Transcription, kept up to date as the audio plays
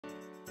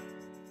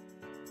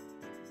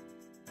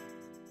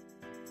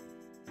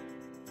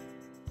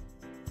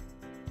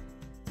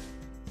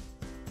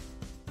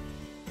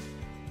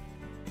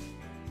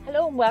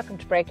Hello and welcome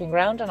to Breaking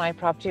Ground on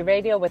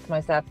iPropertyRadio with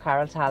myself,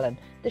 Carol Tallon,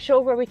 the show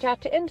where we chat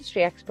to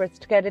industry experts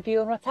to get a view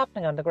on what's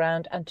happening on the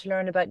ground and to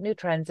learn about new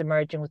trends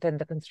emerging within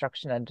the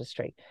construction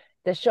industry.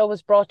 This show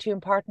was brought to you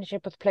in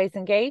partnership with Place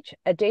Engage,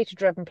 a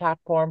data-driven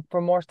platform for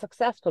more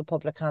successful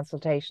public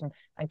consultation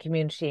and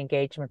community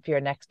engagement for your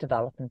next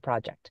development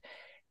project.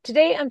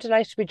 Today, I'm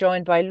delighted to be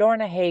joined by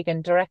Lorna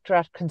Hagan, Director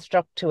at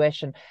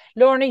ConstructTuition.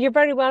 Lorna, you're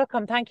very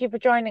welcome. Thank you for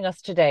joining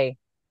us today.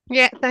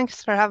 Yeah,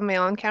 thanks for having me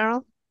on,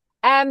 Carol.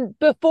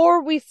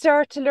 Before we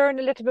start to learn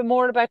a little bit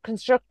more about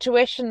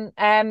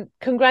ConstructTuition,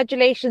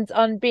 congratulations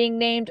on being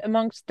named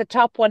amongst the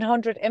top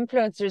 100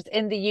 influencers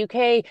in the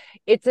UK.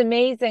 It's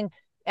amazing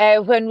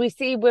when we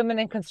see women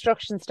in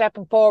construction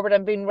stepping forward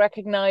and being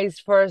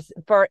recognised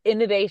for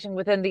innovating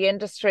within the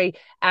industry.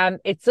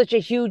 It's such a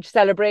huge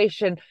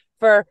celebration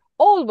for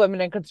all women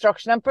in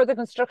construction and for the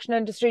construction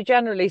industry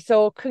generally.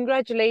 So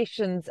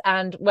congratulations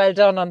and well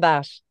done on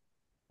that.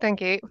 Thank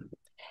you.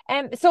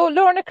 So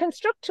Lorna,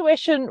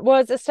 ConstructTuition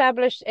was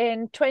established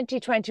in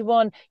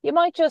 2021. You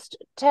might just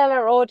tell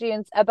our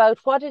audience about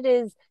what it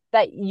is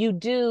that you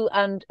do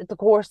and the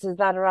courses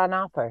that are on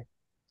offer.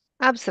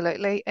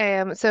 Absolutely.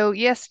 So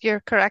yes,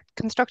 you're correct.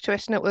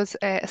 ConstructTuition, it was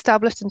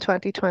established in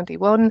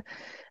 2021,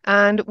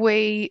 and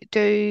we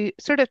do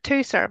sort of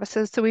two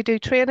services. So we do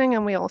training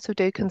and we also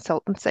do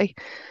consultancy.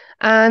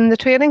 And the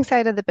training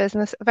side of the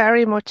business,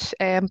 very much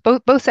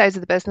both sides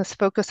of the business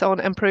focus on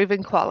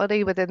improving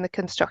quality within the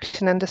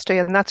construction industry,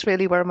 and that's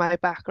really where my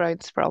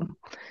background's from.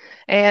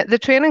 The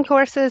training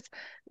courses,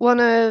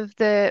 one of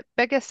the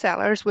biggest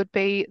sellers would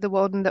be the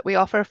one that we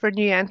offer for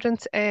new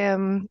entrants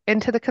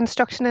into the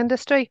construction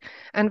industry,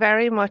 and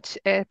very much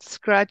it's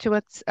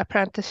graduates,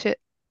 apprenticeship,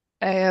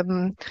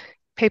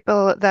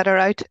 people that are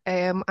out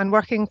and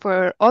working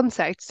for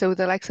on-site, so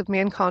the likes of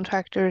main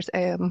contractors,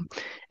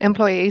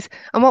 employees.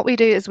 And what we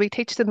do is we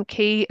teach them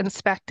key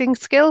inspecting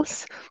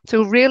skills,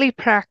 so really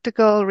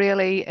practical,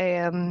 really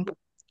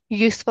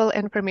useful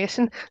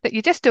information that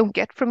you just don't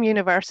get from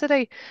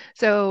university.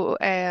 So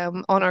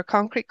on our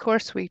concrete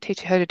course, we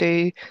teach you how to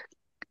do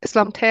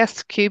slump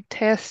tests, cube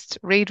tests,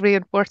 read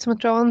reinforcement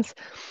drawings.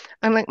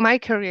 And like my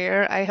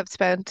career, I have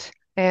spent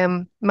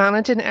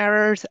managing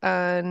errors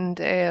and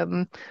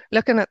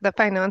looking at the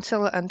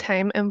financial and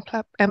time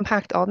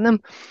impact on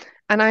them.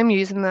 And I'm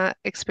using that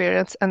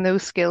experience and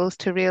those skills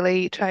to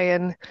really try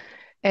and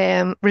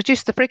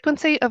reduce the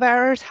frequency of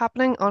errors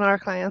happening on our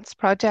clients'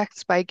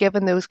 projects by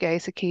giving those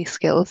guys the key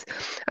skills.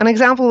 An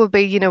example would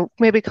be,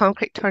 maybe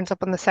concrete turns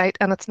up on the site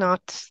and it's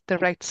not the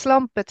right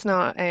slump, it's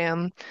not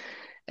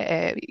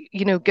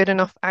good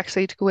enough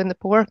actually to go in the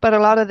pour. But a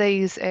lot of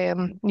these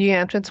new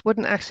entrants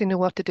wouldn't actually know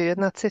what to do in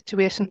that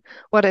situation.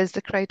 What is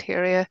the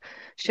criteria?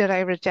 Should I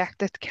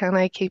reject it? Can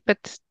I keep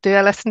it? Do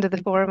I listen to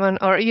the foreman?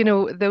 Or,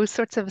 those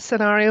sorts of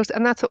scenarios.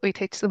 And that's what we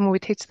teach them. We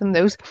teach them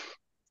those.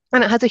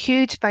 And it has a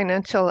huge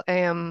financial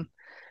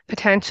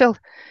potential.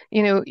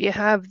 You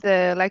have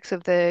the likes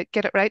of the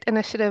Get It Right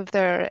initiative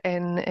there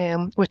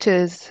which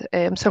is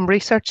some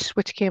research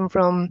which came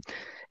from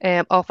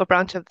off a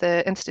branch of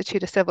the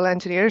Institute of Civil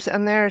Engineers,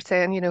 and they're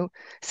saying,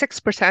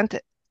 6%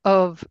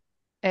 of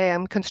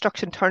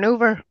construction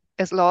turnover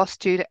is lost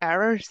due to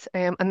errors,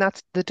 and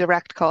that's the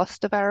direct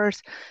cost of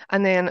errors.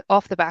 And then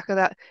off the back of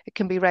that, it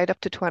can be right up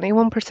to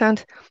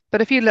 21%.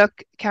 But if you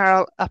look,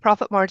 Carol, a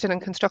profit margin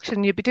in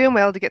construction, you'd be doing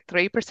well to get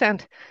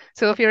 3%.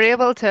 So if you're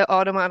able to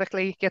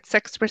automatically get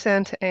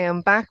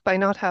 6% back by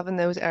not having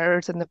those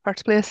errors in the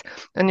first place,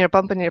 and you're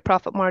bumping your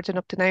profit margin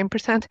up to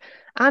 9%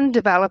 and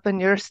developing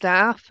your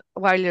staff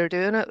while you're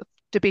doing it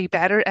to be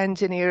better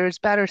engineers,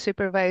 better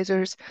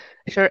supervisors,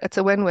 sure, it's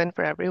a win-win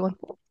for everyone.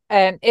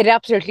 It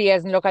absolutely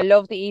is. And look, I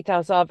love the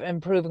ethos of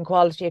improving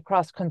quality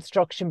across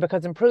construction,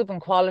 because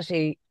improving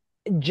quality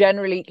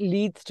generally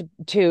leads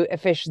to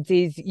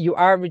efficiencies. You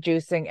are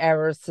reducing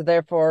errors, so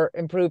therefore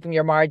improving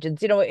your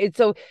margins.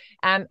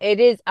 It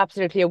is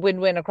absolutely a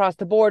win-win across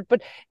the board.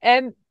 But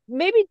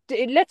maybe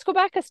let's go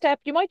back a step.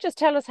 You might just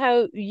tell us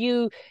how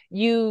you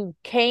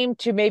came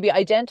to maybe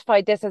identify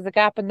this as a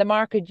gap in the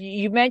market.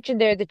 You mentioned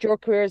there that your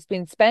career has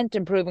been spent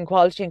improving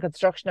quality in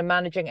construction and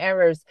managing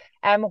errors.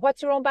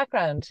 What's your own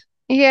background?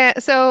 Yeah,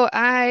 so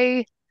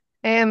I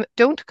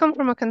don't come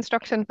from a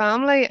construction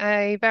family.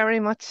 I very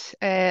much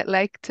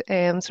liked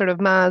sort of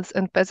maths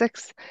and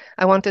physics.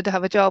 I wanted to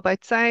have a job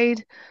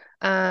outside,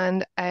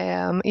 and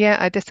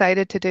I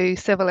decided to do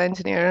civil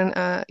engineering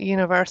at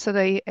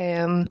university,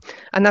 and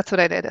that's what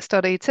I did. I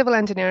studied civil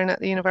engineering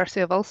at the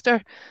University of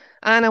Ulster,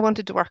 and I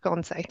wanted to work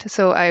on site.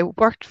 So I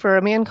worked for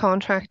a main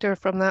contractor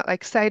from that,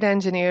 like site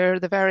engineer,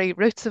 the very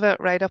roots of it,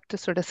 right up to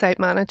sort of site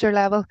manager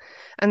level,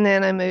 and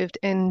then I moved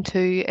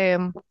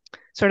into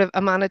sort of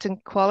a managing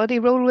quality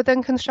role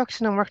within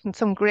construction and worked on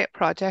some great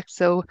projects.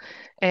 So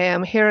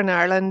here in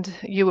Ireland,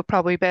 you would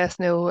probably best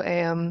know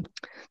the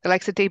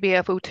likes of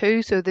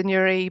DBFO2, so the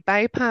Newry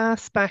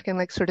bypass back in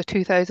like sort of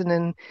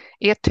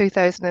 2008,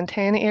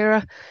 2010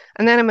 era.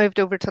 And then I moved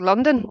over to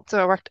London.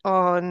 So I worked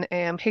on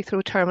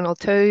Heathrow Terminal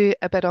 2,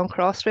 a bit on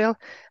Crossrail,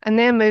 and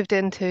then moved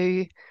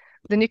into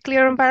the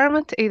nuclear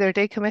environment, either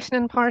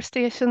decommissioning power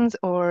stations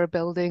or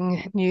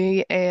building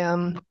new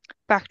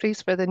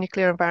factories for the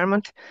nuclear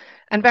environment,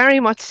 and very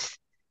much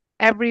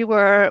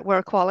everywhere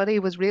where quality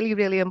was really,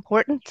 really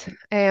important,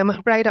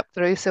 right up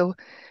through. So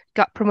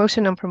got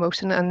promotion and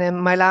promotion. And then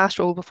my last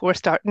role before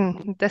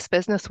starting this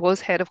business was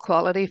head of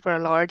quality for a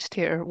large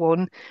tier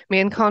one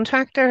main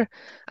contractor.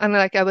 And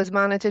like I was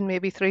managing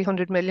maybe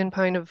 300 million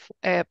pound of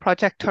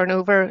project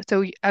turnover.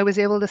 So I was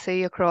able to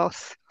see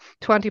across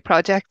 20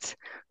 projects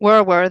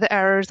where were the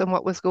errors and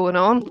what was going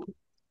on.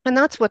 And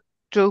that's what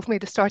drove me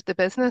to start the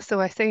business. So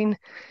I seen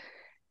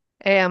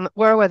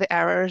where were the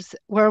errors?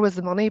 Where was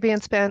the money being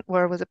spent?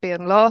 Where was it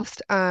being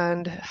lost?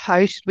 And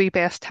how should we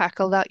best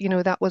tackle that?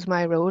 That was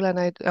my role. And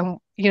I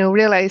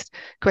realized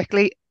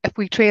quickly if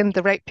we trained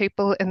the right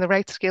people in the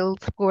right skills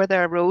for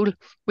their role,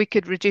 we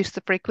could reduce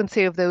the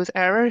frequency of those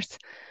errors.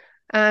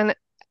 And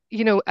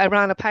I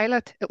ran a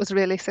pilot. It was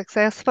really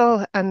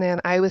successful. And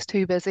then I was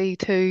too busy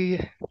to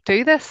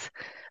do this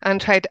and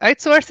tried to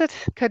outsource it,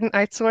 couldn't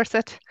outsource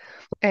it.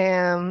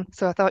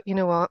 So I thought, you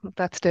know what,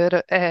 let's do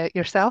it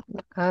yourself.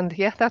 And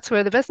yeah, that's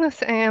where the business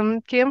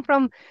came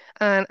from.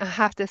 And I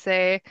have to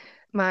say,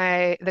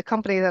 the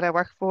company that I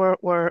work for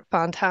were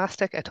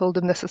fantastic. I told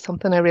them this is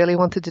something I really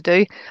wanted to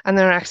do, and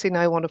they're actually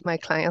now one of my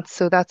clients.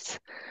 So that's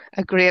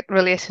a great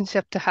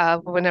relationship to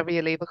have whenever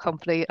you leave a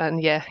company.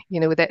 And yeah,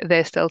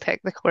 they still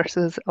take the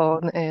courses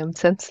on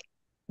since.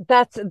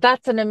 That's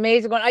an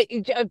amazing one.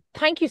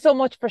 Thank you so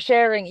much for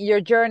sharing your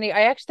journey.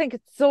 I actually think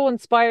it's so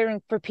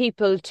inspiring for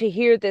people to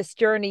hear this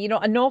journey.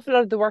 An awful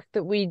lot of the work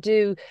that we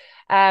do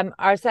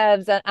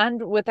ourselves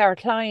and with our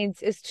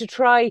clients is to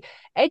try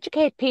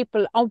educate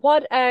people on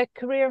what a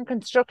career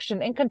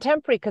in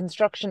contemporary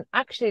construction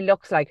actually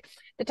looks like,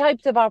 the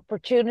types of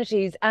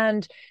opportunities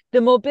and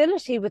the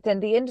mobility within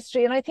the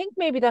industry. And I think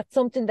maybe that's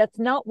something that's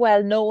not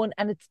well known,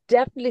 and it's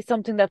definitely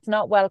something that's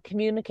not well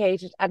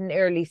communicated at an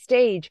early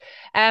stage.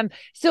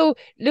 So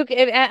look,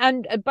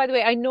 and by the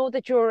way, I know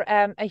that you're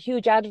a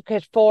huge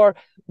advocate for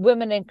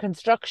women in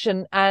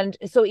construction, and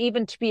so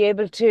even to be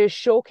able to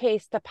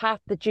showcase the path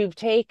that you've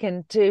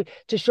taken to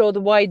show the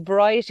wide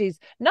varieties,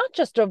 not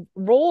just of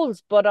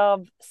roles but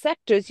of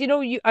sectors.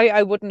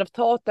 I wouldn't have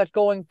thought that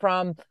going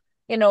from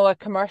a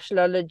commercial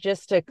or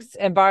logistics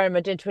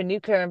environment into a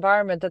nuclear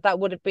environment that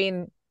would have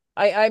been.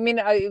 I'm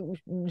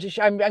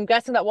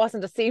guessing that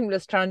wasn't a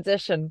seamless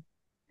transition.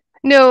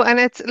 No,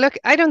 and look,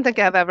 I don't think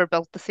I've ever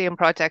built the same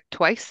project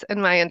twice in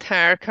my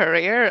entire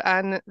career.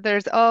 And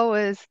there's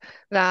always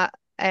that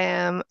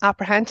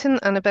apprehension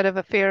and a bit of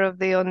a fear of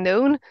the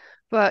unknown.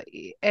 But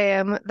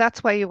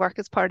that's why you work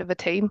as part of a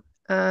team.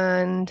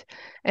 And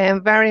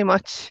very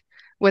much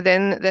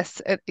within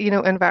this,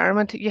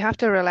 environment, you have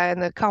to rely on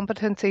the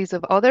competencies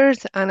of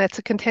others, and it's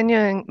a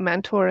continuing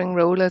mentoring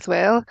role as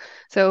well.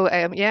 So,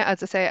 yeah,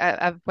 as I say,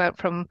 I've went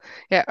from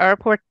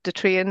airport to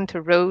train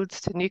to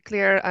roads to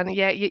nuclear, and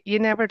yeah, you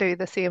never do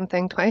the same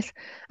thing twice.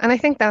 And I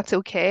think that's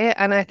okay.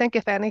 And I think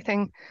if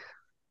anything,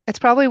 it's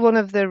probably one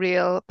of the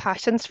real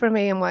passions for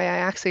me and why I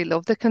actually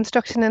love the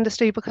construction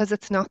industry, because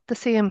it's not the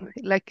same.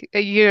 Like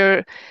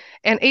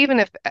and even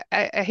if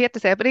I hate to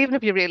say it, but even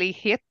if you really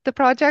hate the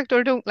project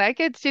or don't like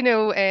it,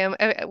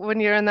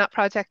 when you're in that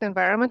project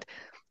environment,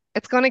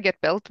 it's going to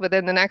get built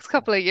within the next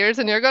couple of years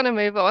and you're going to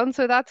move on.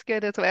 So that's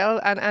good as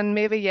well. And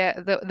maybe, yeah,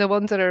 the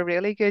ones that are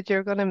really good,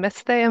 you're going to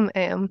miss them.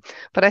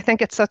 But I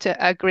think it's such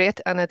a great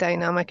and a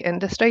dynamic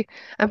industry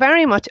and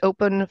very much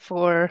open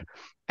for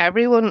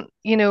everyone.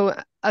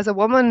 As a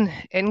woman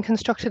in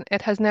construction,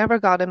 it has never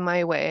got in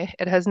my way.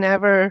 It has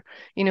never,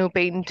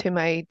 been to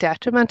my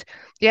detriment.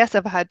 Yes,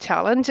 I've had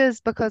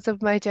challenges because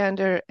of my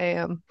gender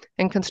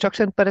in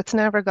construction, but it's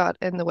never got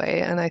in the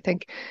way. And I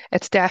think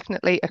it's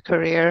definitely a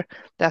career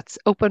that's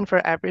open for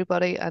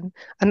everybody, and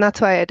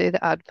that's why I do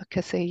the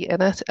advocacy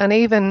in it. And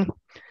even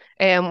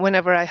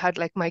whenever I had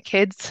like my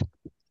kids,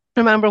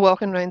 I remember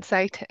walking around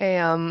site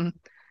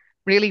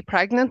really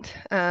pregnant,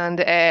 and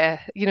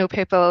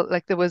people,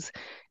 like,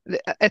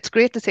 it's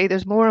great to see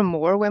there's more and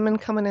more women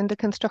coming into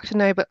construction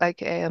now, but like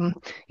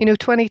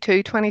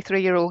 22,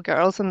 23-year-old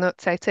girls on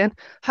that site saying,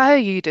 how are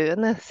you doing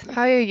this?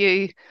 How are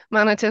you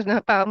managing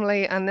a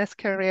family and this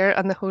career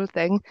and the whole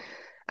thing?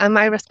 And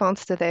my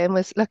response to them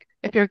was, look,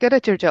 if you're good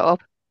at your job,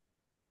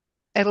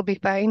 it'll be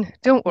fine.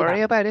 Don't Yeah.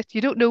 worry about it.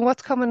 You don't know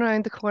what's coming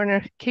around the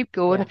corner. Keep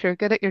going. Yeah. If you're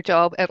good at your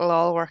job, it'll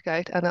all work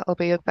out and it'll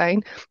be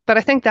fine. But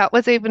I think that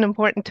was even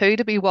important too,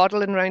 to be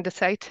waddling around the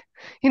site,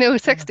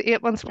 6 to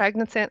 8 months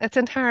pregnant, saying it's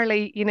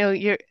entirely,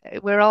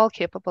 we're all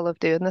capable of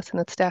doing this, and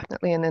it's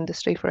definitely an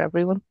industry for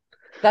everyone.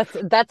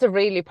 That's a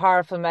really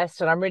powerful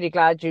message, and I'm really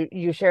glad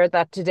you shared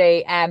that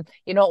today.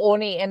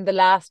 Only in the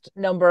last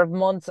number of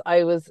months,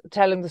 I was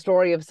telling the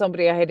story of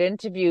somebody I had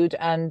interviewed,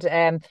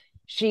 and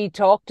she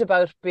talked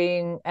about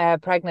being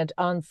pregnant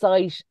on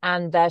site,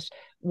 and that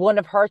one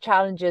of her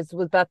challenges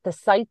was that the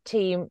site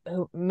team,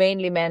 who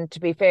mainly men,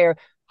 to be fair,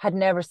 had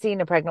never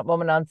seen a pregnant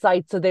woman on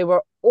site. So they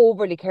were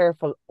overly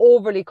careful,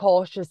 overly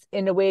cautious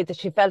in a way that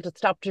she felt it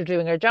stopped her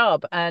doing her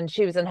job. And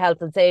she was in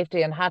health and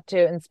safety and had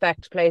to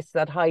inspect places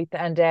at height.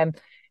 And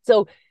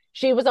so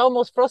she was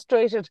almost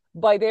frustrated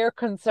by their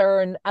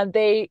concern, and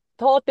they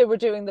thought they were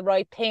doing the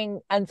right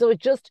thing. And so it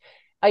just,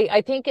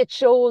 I think it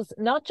shows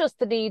not just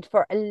the need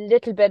for a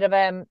little bit of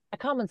a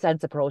common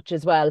sense approach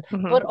as well,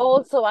 but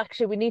also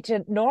actually we need to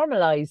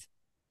normalize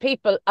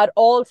people at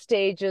all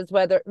stages,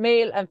 whether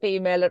male and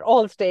female, at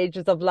all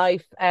stages of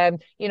life.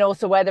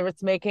 So whether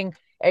it's making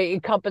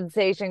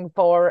compensating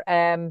for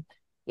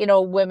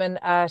women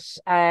at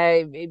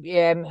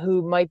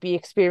who might be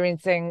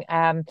experiencing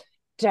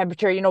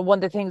temperature. One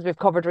of the things we've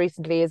covered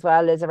recently as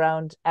well is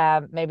around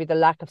maybe the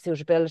lack of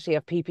suitability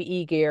of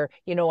PPE gear,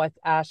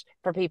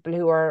 for people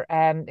who are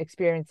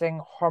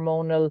experiencing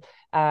hormonal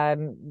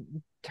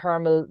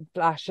thermal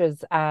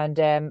flashes, and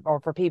or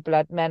for people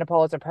at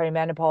menopause or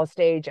perimenopause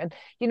stage. And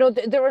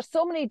there are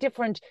so many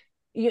different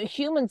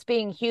humans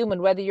being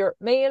human, whether you're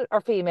male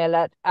or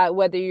female,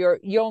 whether you're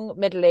young,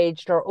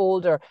 middle-aged or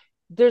older.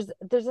 There's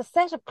a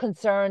set of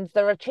concerns,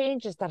 there are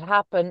changes that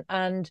happen,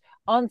 and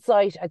on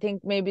site, I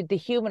think maybe the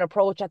human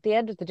approach at the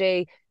end of the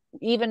day,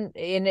 even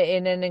in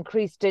an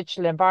increased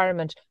digital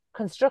environment,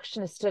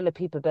 construction is still a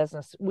people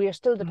business. We are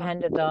still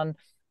dependent on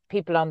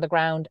people on the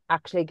ground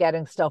actually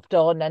getting stuff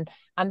done,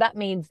 and that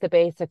means the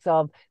basics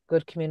of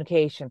good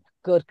communication,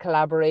 good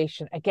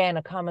collaboration, again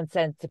a common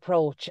sense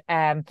approach,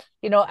 a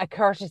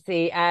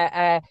courtesy,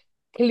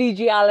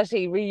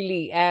 collegiality,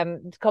 really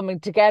coming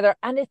together.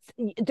 And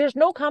there's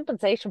no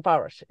compensation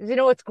for it.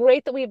 It's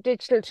great that we have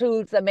digital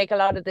tools that make a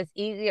lot of this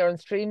easier and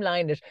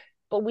streamline it,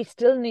 but we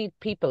still need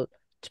people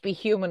to be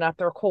human at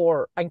their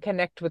core and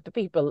connect with the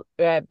people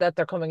that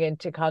they're coming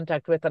into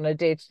contact with on a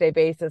day-to-day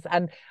basis.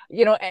 And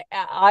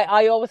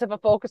I always have a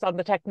focus on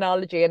the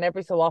technology, and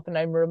every so often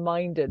I'm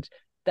reminded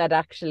that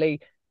actually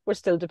we're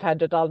still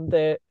dependent on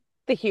the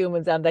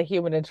humans and the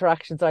human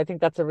interaction. So I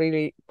think that's a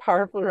really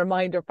powerful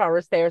reminder for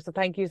us there. So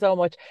thank you so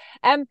much.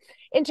 In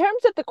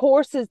terms of the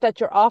courses that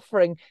you're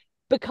offering,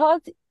 because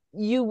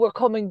you were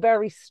coming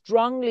very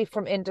strongly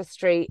from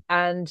industry,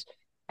 and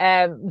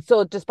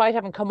so despite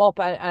having come up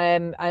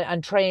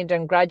and trained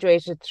and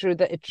graduated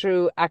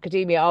through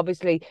academia,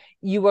 obviously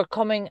you were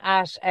coming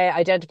at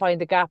identifying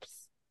the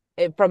gaps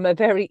from a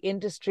very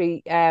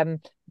industry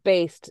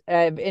based,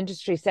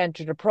 industry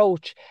centered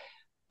approach.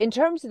 In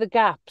terms of the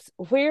gaps,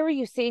 where are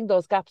you seeing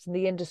those gaps in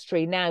the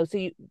industry now?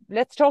 So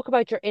let's talk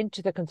about your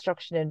Into the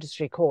Construction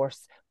Industry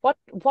course.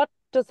 What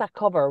does that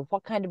cover?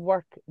 What kind of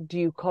work do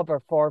you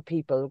cover for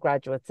people,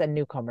 graduates and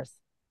newcomers?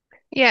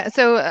 Yeah,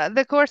 so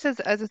the courses,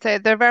 as I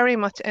said, they're very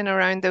much in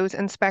around those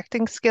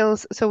inspecting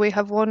skills. So we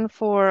have one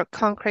for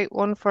concrete,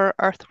 one for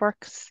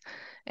earthworks,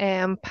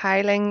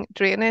 piling,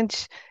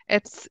 drainage.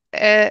 It's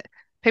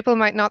people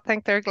might not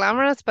think they're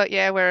glamorous, but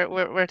yeah,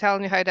 we're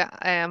telling you how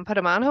to put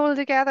a manhole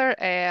together.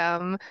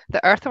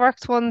 The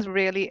earthworks one's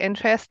really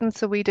interesting.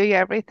 So we do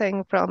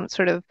everything from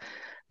sort of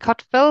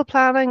cut fill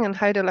planning and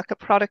how to look at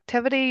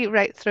productivity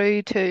right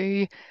through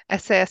to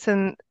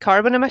assessing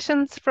carbon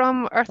emissions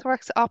from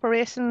earthworks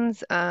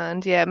operations,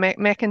 and yeah,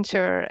 making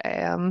sure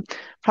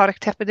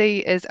productivity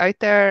is out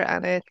there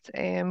and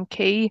it's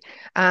key,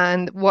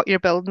 and what your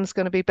building's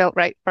going to be built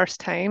right first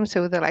time.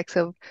 So the likes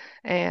of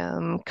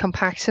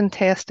compaction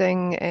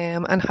testing,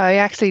 and how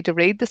actually to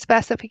read the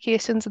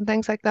specifications and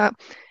things like that.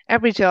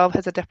 Every job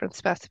has a different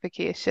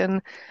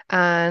specification,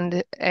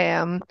 and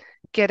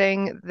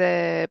getting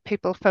the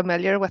people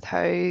familiar with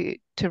how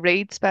to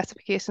read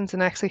specifications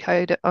and actually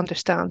how to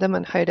understand them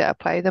and how to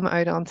apply them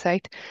out on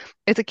site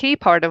is a key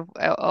part of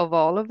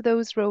all of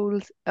those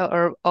roles,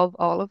 or of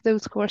all of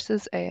those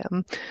courses.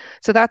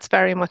 So that's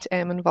very much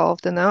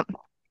involved in that.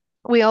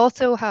 We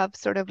also have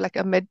sort of like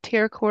a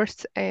mid-tier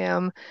course,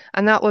 and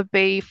that would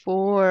be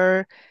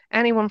for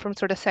anyone from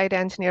sort of site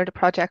engineer to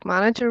project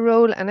manager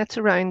role, and it's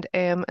around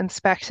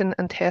inspection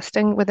and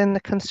testing within the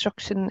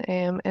construction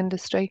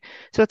industry.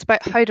 So it's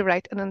about how to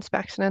write an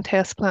inspection and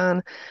test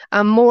plan,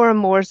 and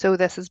more so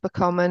this is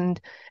becoming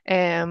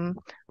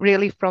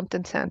really front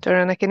and center,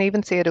 and I can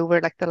even see it over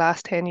like the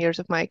last 10 years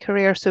of my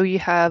career. So you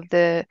have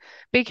the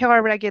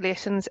BKR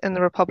regulations in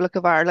the Republic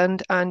of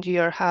Ireland, and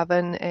you're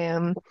having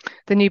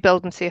the new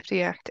Building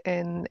Safety Act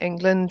in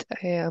England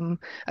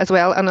as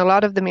well. And a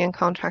lot of the main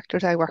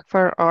contractors I work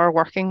for are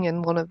working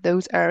in one of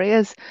those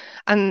areas.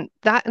 And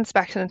that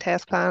inspection and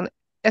test plan,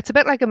 it's a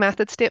bit like a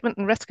method statement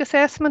and risk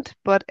assessment,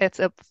 but it's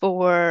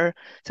so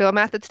a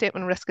method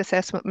statement and risk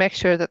assessment makes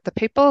sure that the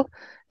people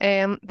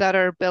that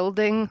are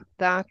building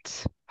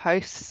that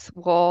house,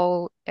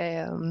 wall,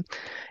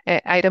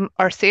 item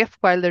are safe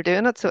while they're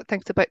doing it. So it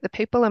thinks about the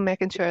people and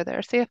making sure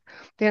they're safe.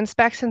 The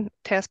inspection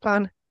test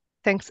plan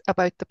thinks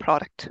about the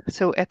product.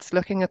 So it's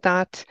looking at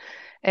that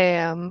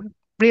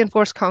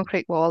reinforced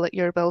concrete wall that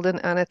you're building,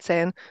 and it's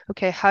saying,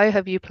 okay, how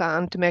have you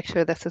planned to make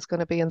sure this is going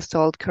to be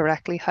installed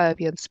correctly? How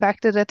have you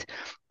inspected it?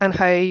 And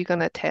how are you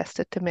going to test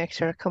it to make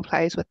sure it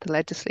complies with the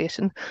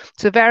legislation?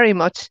 So very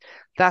much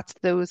that's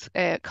those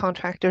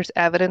contractors'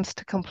 evidence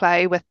to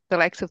comply with the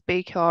likes of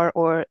BCAR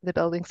or the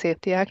Building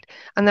Safety Act.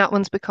 And that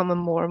one's becoming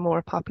more and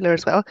more popular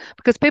as well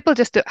because people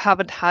just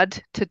haven't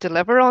had to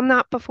deliver on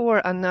that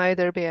before. And now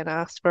they're being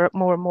asked for it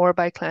more and more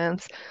by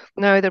clients.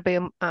 Now they're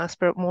being asked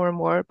for it more and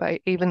more by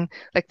even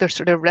like their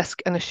sort of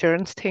risk and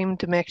assurance team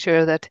to make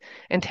sure that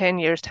in 10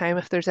 years' time,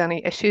 if there's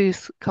any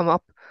issues come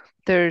up,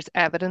 there's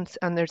evidence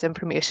and there's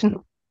information.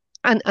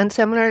 And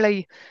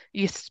similarly,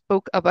 you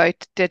spoke about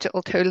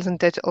digital tools and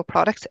digital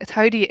products. It's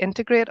how do you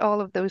integrate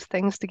all of those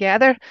things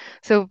together?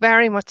 So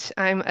very much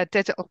I'm a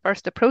digital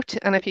first approach.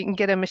 And if you can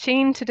get a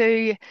machine to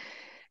do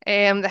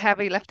the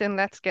heavy lifting,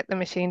 let's get the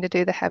machine to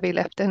do the heavy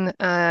lifting.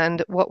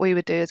 And what we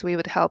would do is we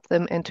would help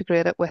them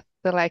integrate it with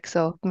the likes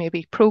of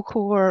maybe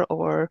Procore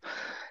or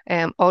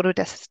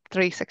Autodesk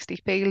 360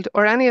 Field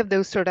or any of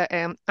those sort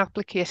of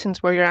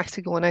applications where you're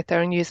actually going out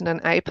there and using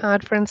an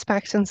iPad for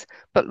inspections,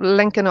 but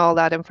linking all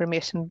that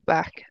information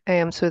back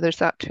so there's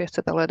that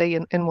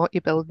traceability in what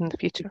you build in the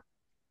future.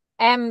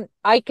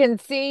 I can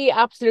see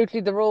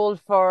absolutely the role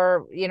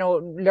for,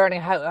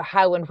 learning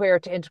how and where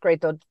to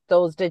integrate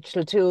those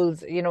digital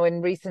tools.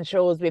 In recent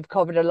shows, we've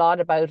covered a lot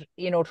about,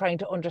 trying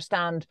to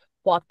understand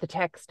what the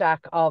tech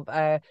stack of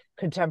a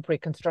contemporary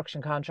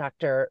construction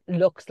contractor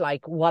looks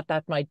like, what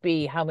that might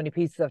be, how many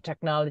pieces of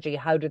technology,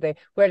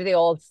 where do they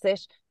all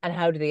sit, and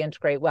how do they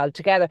integrate well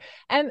together.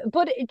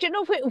 But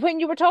when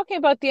you were talking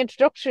about the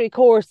introductory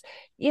course,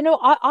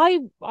 I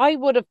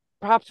would have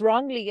perhaps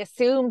wrongly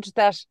assumed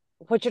that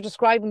what you're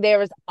describing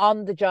there is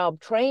on-the-job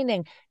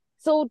training.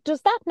 So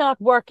does that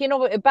not work?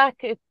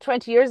 Back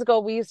 20 years ago,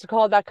 we used to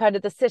call that kind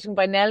of the sitting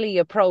by Nelly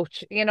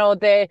approach.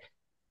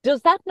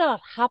 Does that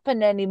not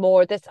happen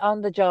anymore, this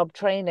on-the-job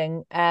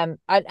training? And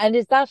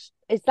is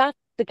that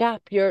the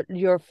gap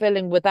you're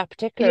filling with that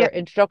particular Yeah,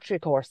 introductory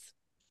course?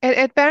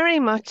 it very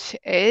much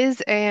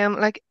is.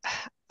 Like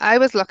I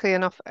was lucky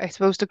enough, I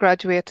suppose, to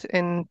graduate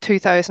in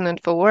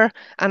 2004.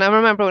 And I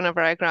remember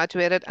whenever I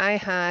graduated, I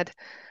had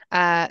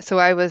so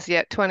I was,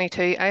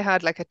 22. I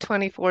had like a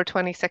 24,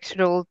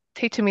 26-year-old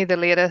teaching me the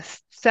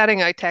latest,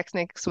 setting out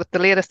techniques with the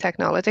latest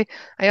technology.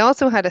 I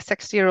also had a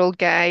 60-year-old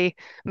guy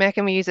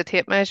making me use a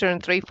tape measure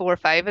and 3, 4,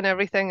 5 and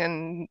everything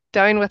and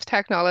down with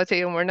technology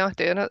and we're not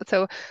doing it.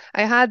 So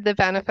I had the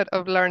benefit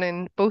of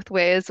learning both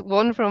ways,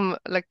 one from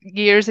like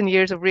years and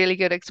years of really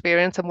good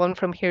experience and one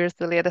from here's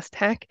the latest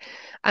tech.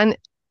 And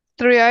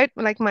throughout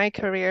like my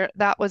career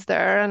that was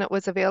there and it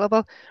was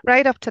available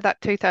right up to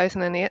that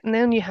 2008, and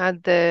then you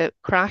had the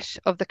crash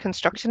of the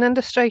construction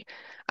industry,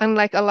 and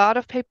like a lot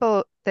of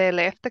people they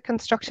left the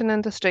construction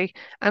industry,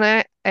 and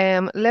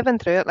I living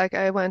through it. Like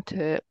I went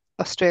to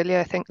Australia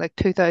I think like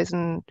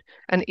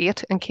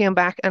 2008 and came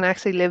back and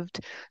actually lived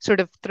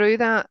sort of through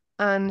that,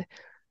 and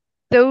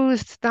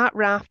that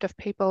raft of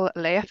people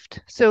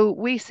left. So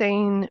we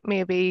seen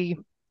maybe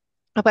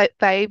about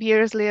 5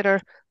 years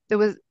later, there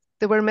was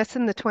they were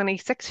missing the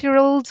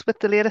 26-year-olds with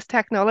the latest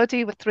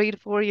technology with 3 to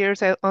 4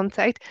 years out on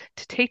site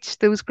to teach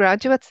those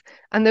graduates,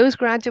 and those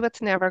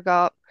graduates never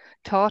got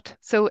taught.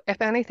 So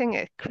if anything,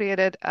 it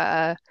created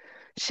a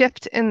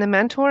shift in the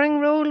mentoring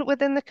role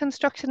within the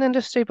construction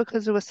industry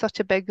because there was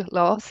such a big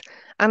loss.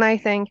 And I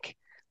think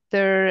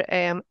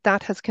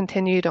that has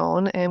continued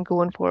on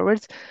going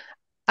forwards.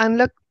 And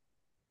look,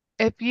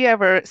 if you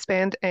ever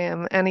spend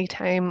any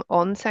time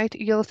on site,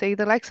 you'll see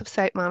the likes of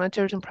site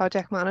managers and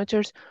project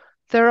managers,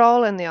 they're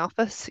all in the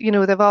office.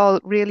 They've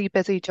all really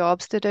busy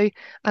jobs to do,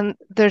 and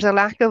there's a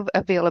lack of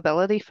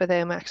availability for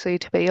them actually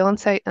to be on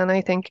site. And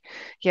I think,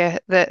 yeah,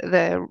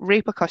 the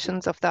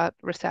repercussions of that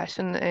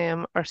recession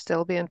are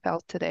still being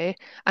felt today.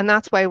 And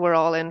that's why we're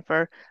all in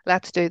for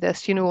let's do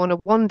this, on a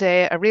one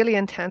day, a really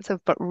intensive,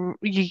 but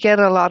you get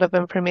a lot of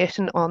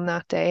information on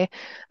that day.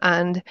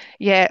 And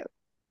yeah,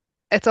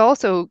 it's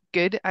also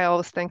good, I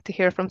always think, to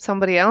hear from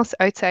somebody else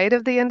outside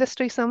of the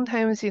industry.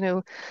 Sometimes,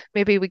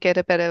 maybe we get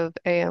a bit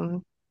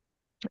of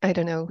I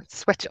don't know,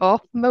 switch off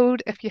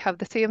mode if you have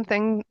the same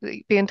thing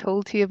being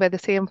told to you by the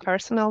same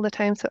person all the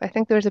time. So I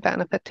think there's a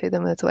benefit to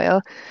them as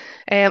well.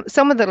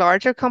 Some of the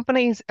larger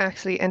companies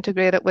actually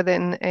integrate it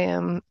within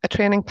a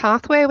training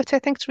pathway, which I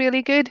think is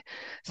really good. Mm.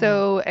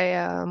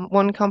 So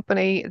one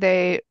company,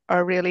 they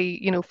are really,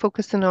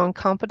 focusing on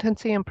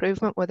competency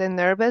improvement within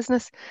their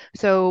business.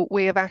 So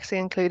we have actually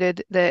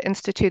included the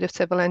Institute of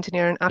Civil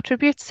Engineering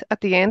attributes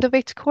at the end of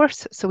each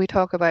course. So we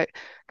talk about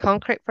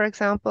concrete, for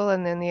example,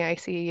 and then the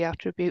ICE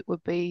attribute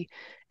would be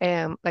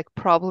like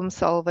problem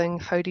solving.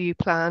 How do you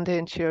plan to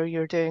ensure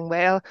you're doing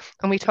well?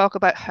 And we talk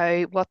about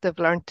how what they've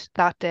learned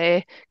that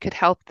day could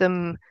help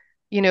them,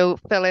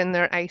 fill in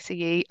their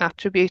ICE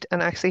attribute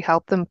and actually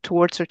help them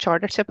towards their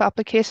chartership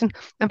application.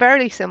 And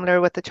very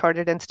similar with the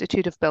Chartered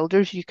Institute of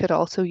Builders, you could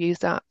also use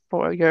that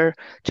for your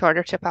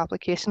chartership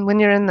application when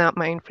you're in that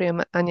mind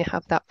frame and you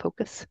have that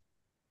focus.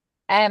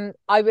 I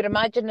would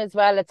imagine as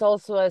well, it's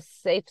also a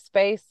safe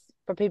space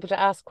for people to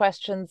ask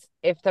questions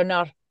if they're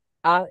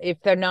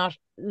not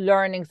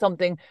learning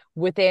something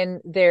within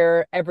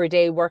their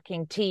everyday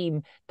working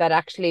team that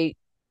actually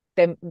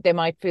they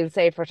might feel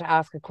safer to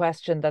ask a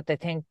question that they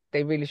think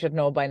they really should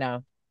know by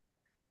now.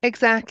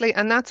 Exactly,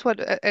 and that's what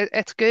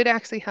it's good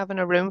actually having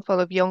a room full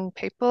of young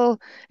people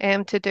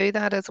to do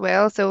that as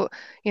well. So,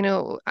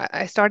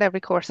 I start every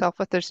course off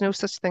with there's no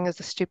such thing as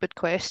a stupid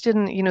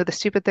question. The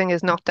stupid thing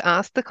is not to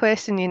ask the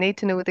question, you need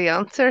to know the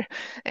answer.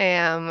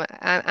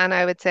 And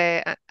I would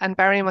say, and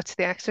very much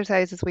the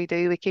exercises we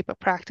do, we keep it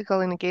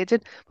practical and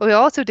engaging, but we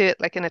also do it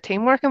like in a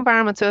teamwork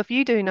environment. So if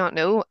you do not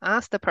know,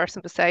 ask the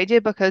person beside you,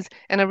 because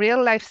in a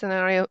real life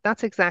scenario,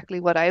 that's exactly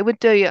what I would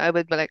do. I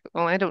would be like,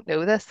 oh, I don't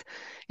know this.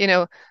 You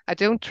know, I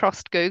don't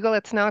trust Google.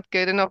 It's not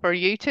good enough, or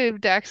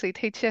YouTube to actually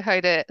teach you how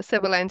to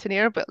civil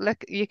engineer. But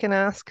look, you can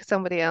ask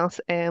somebody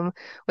else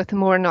with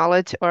more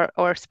knowledge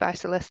or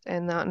specialist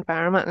in that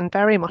environment. And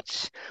very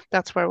much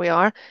that's where we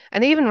are.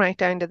 And even right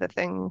down to the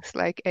things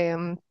like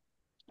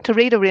to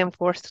read a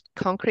reinforced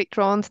concrete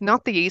drawings,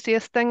 not the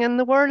easiest thing in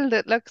the world.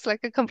 It looks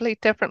like a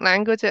complete different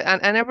language.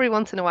 And every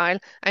once in a while,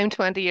 I'm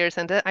 20 years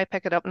into it, I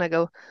pick it up and I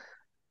go,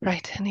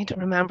 right, I need to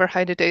remember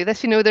how to do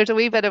this. There's a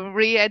wee bit of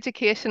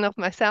re-education of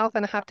myself,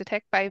 and I have to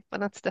take 5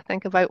 minutes to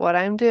think about what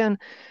I'm doing.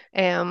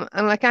 And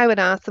like I would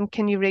ask them,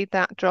 can you read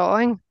that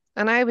drawing?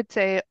 And I would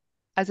say,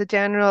 as a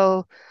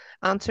general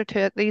answer to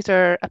it, these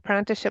are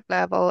apprenticeship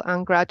level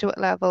and graduate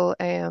level,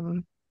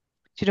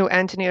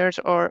 engineers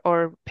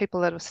or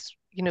people that have,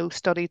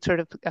 studied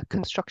sort of a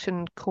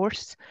construction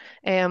course.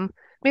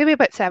 Maybe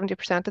about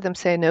 70% of them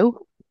say no.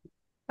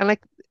 And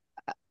like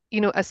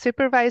as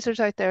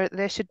supervisors out there,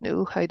 they should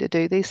know how to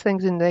do these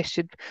things, and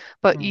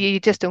but Mm. you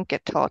just don't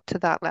get taught to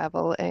that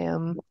level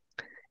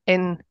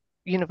in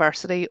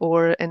university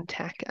or in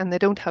tech, and they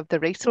don't have the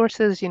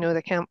resources.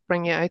 They can't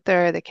bring you out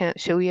there, they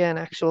can't show you an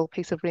actual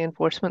piece of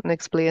reinforcement and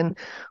explain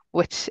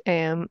what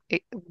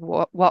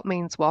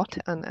means what,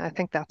 and I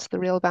think that's the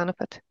real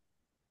benefit.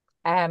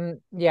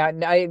 Yeah,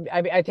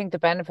 I think the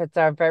benefits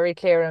are very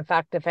clear. In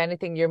fact, if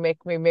anything, you're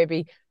making me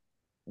maybe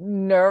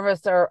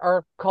nervous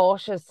or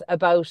cautious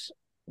about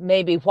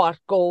maybe what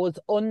goes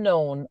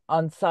unknown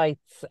on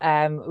sites,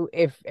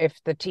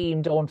 if the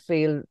team don't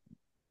feel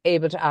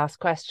able to ask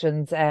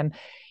questions.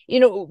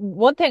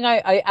 One thing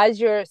I as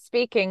you're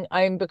speaking,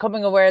 I'm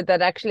becoming aware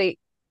that actually,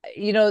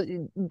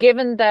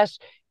 given that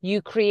you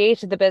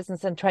created the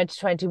business in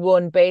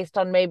 2021 based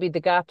on maybe the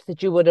gaps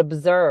that you would have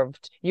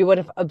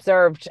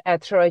observed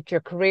throughout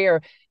your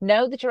career.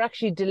 Now that you're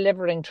actually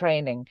delivering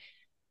training,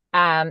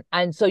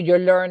 and so you're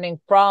learning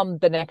from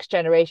the next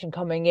generation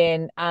coming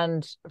in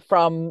and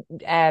from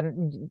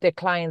the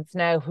clients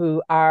now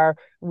who are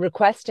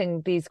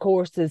requesting these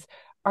courses.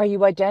 Are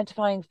you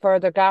identifying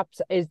further gaps?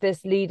 Is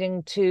this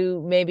leading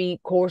to maybe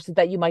courses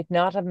that you might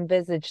not have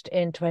envisaged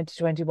in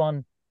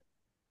 2021?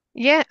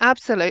 Yeah,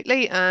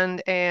 absolutely.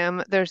 And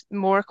there's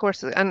more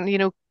courses,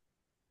 and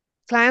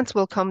clients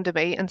will come to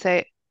me and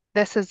say,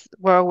 this is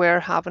where we're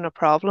having a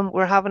problem.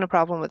 We're having a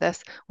problem with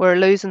this. We're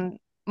losing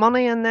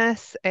money in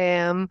this.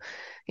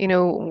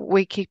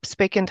 We keep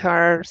speaking to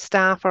our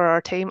staff or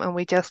our team, and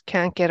we just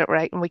can't get it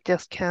right, and we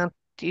just can't,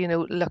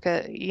 look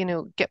at,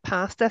 get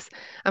past this.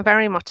 And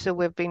very much so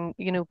we've been,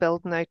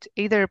 building out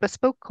either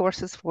bespoke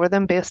courses for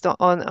them based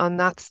on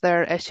that's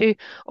their issue,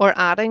 or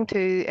adding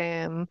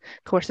to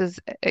courses,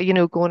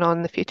 going on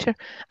in the future.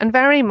 And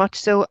very much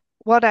so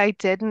what I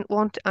didn't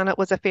want, and it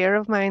was a fear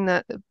of mine,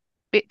 that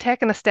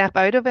taking a step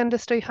out of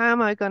industry, how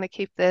am I going to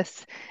keep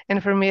this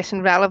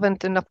information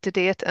relevant and up to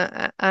date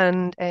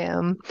and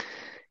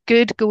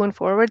good going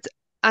forwards?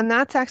 And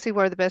that's actually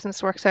where the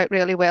business works out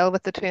really well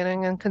with the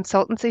training and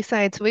consultancy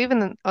side. So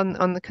even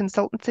on the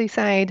consultancy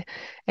side,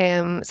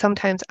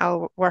 sometimes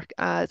I'll work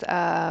as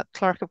a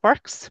clerk of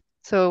works.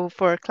 So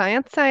for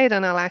client side,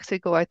 and I'll actually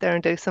go out there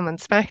and do some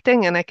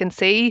inspecting, and I can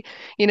see,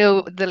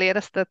 the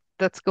latest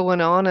that's going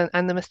on,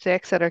 and the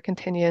mistakes that are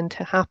continuing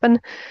to happen.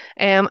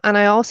 And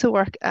I also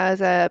work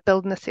as a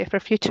Building a Safer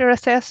Future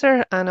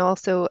assessor, and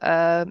also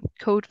a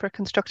Code for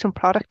Construction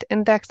Product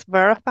Index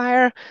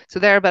verifier. So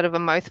they're a bit of a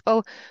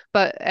mouthful,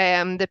 but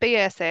the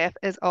BSF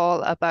is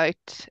all about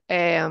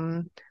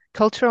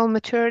cultural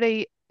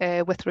maturity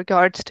with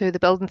regards to the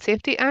Building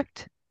Safety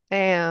Act.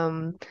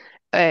 Um,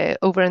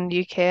 Over in the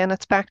UK, and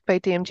it's backed by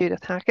Dame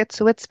Judith Hackett.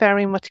 So it's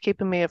very much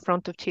keeping me at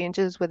front of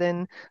changes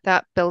within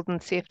that Building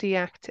Safety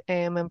Act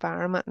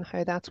environment and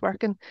how that's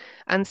working.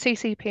 And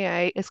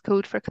CCPI is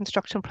Code for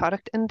Construction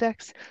Product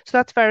Index. So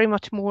that's very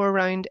much more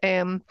around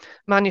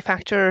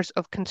manufacturers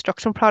of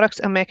construction products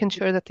and making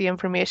sure that the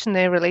information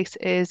they release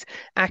is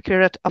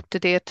accurate, up to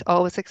date,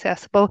 always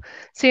accessible.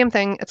 Same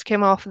thing, it's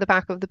came off the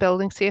back of the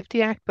Building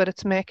Safety Act, but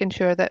it's making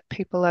sure that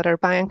people that are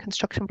buying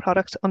construction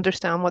products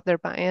understand what they're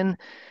buying,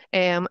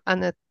 and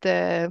that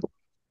the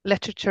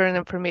literature and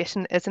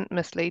information isn't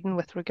misleading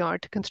with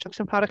regard to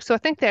construction products. So I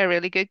think they're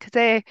really good because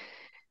they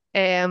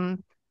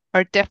um,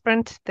 are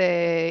different.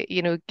 They,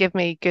 give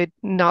me good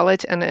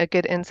knowledge and a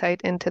good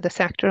insight into the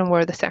sector and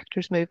where the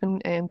sector's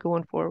moving and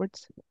going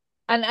forwards.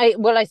 And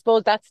I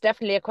suppose that's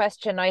definitely a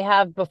question I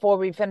have before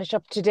we finish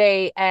up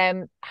today.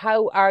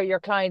 How are your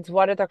clients?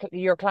 What are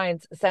your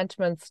clients'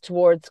 sentiments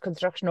towards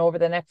construction over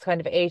the next kind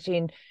of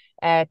 18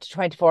 to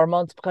 24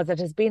 months? Because it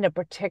has been a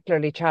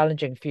particularly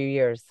challenging few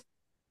years.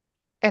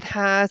 It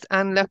has,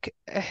 and look,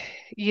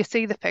 you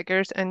see the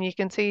figures and you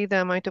can see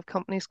the amount of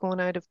companies going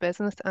out of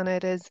business, and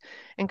it is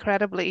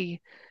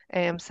incredibly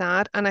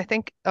sad. And I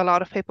think a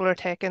lot of people are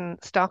taking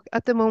stock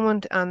at the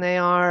moment and they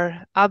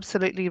are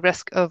absolutely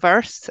risk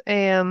averse.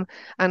 And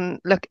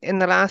look, in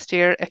the last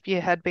year, if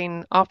you had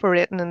been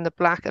operating in the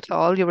black at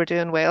all, you were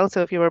doing well.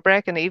 So if you were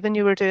breaking even,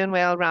 you were doing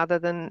well rather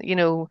than,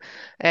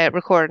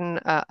 recording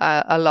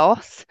a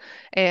loss.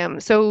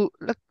 So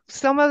look,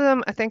 some of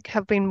them I think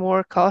have been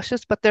more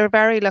cautious, but they're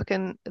very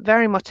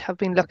much have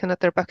been looking at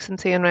their books and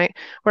saying, right,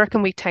 where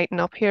can we tighten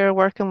up here?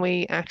 Where can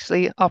we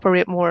actually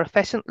operate more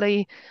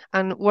efficiently?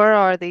 And where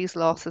are these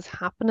losses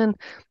happening?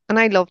 And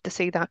I love to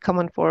see that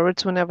coming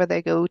forwards whenever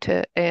they go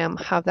to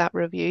have that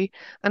review.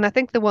 And I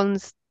think the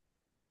ones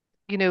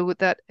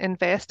that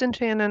invest in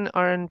training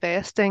are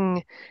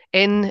investing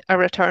in a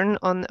return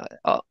on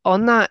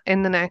that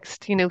in the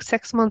next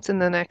 6 months, in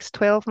the next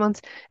 12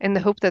 months, in the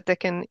hope that they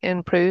can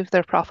improve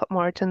their profit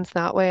margins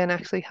that way and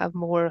actually have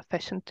more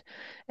efficient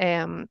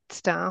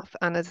staff,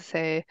 and as I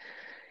say,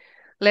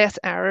 less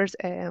errors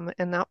in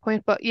that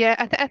point. But yeah,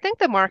 I think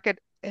the market,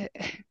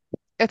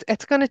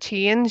 it's going to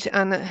change,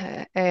 and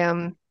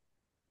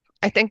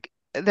I think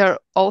they're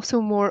also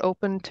more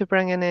open to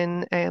bringing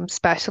in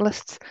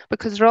specialists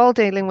because they're all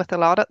dealing with a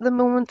lot at the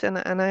moment, and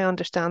I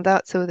understand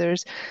that. So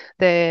there's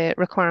the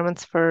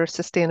requirements for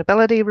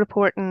sustainability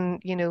reporting,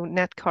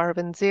 net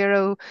carbon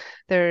zero.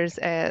 There's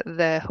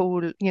the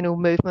whole,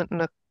 movement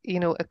and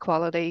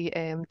equality,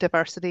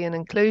 diversity and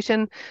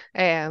inclusion.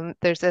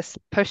 There's this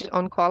push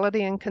on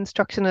quality in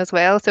construction as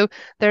well. So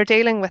they're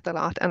dealing with a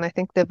lot, and I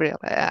think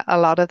a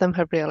lot of them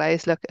have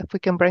realized, look, if we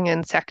can bring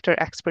in sector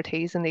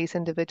expertise in these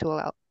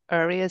individual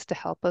areas to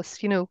help us,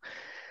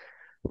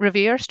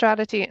 review our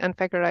strategy and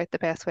figure out the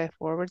best way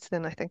forwards,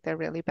 then I think they're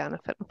really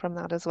benefiting from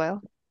that as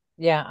well.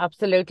 Yeah,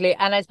 absolutely.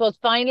 And I suppose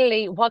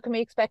finally, what can we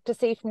expect to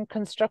see from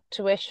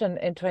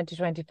ConstructTuition in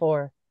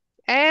 2024?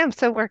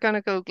 So we're going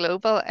to go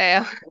global.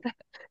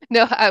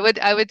 No, I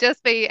would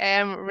just be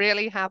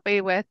really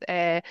happy with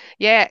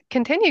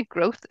continued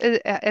growth.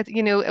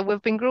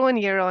 We've been growing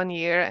year on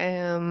year,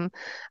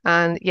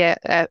 and yeah,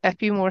 a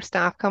few more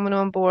staff coming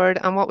on board.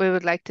 And what we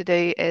would like to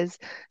do is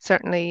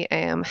certainly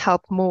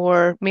help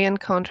more main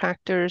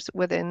contractors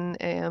within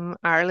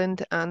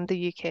Ireland and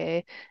the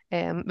UK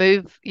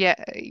move,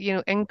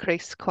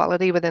 increase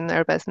quality within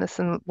their business,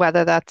 and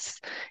whether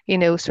that's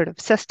sort of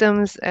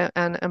systems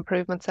and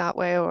improvements that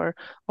way, or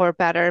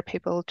better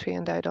people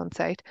trained out on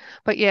site.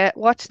 But yeah,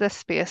 watch this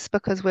space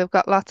because we've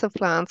got lots of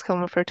plans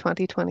coming for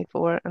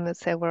 2024, and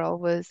as I say, we're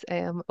always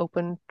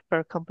open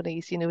for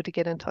companies, to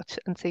get in touch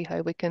and see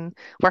how we can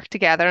work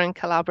together and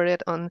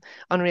collaborate on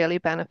really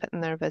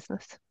benefiting their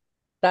business.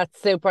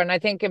 That's super. And I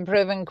think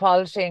improving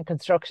quality in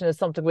construction is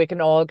something we can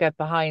all get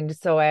behind.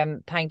 So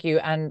thank you,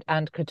 and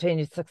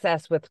continued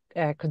success with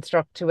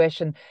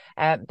ConstructTuition.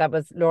 That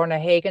was Lorna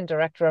Hagan,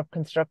 Director of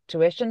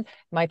ConstructTuition.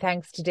 My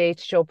thanks today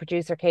to show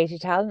producer Katie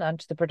Tallon and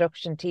to the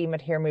production team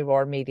at Hear Me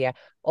Roar Media.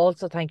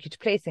 Also, thank you to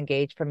Place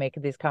Engage for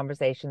making these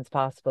conversations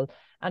possible.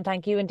 And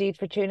thank you indeed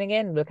for tuning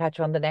in. We'll catch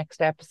you on the next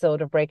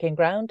episode of Breaking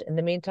Ground. In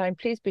the meantime,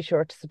 please be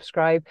sure to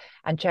subscribe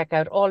and check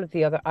out all of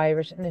the other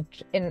Irish and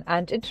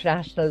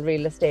international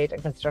real estate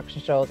and construction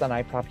shows on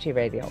iProperty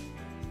Radio.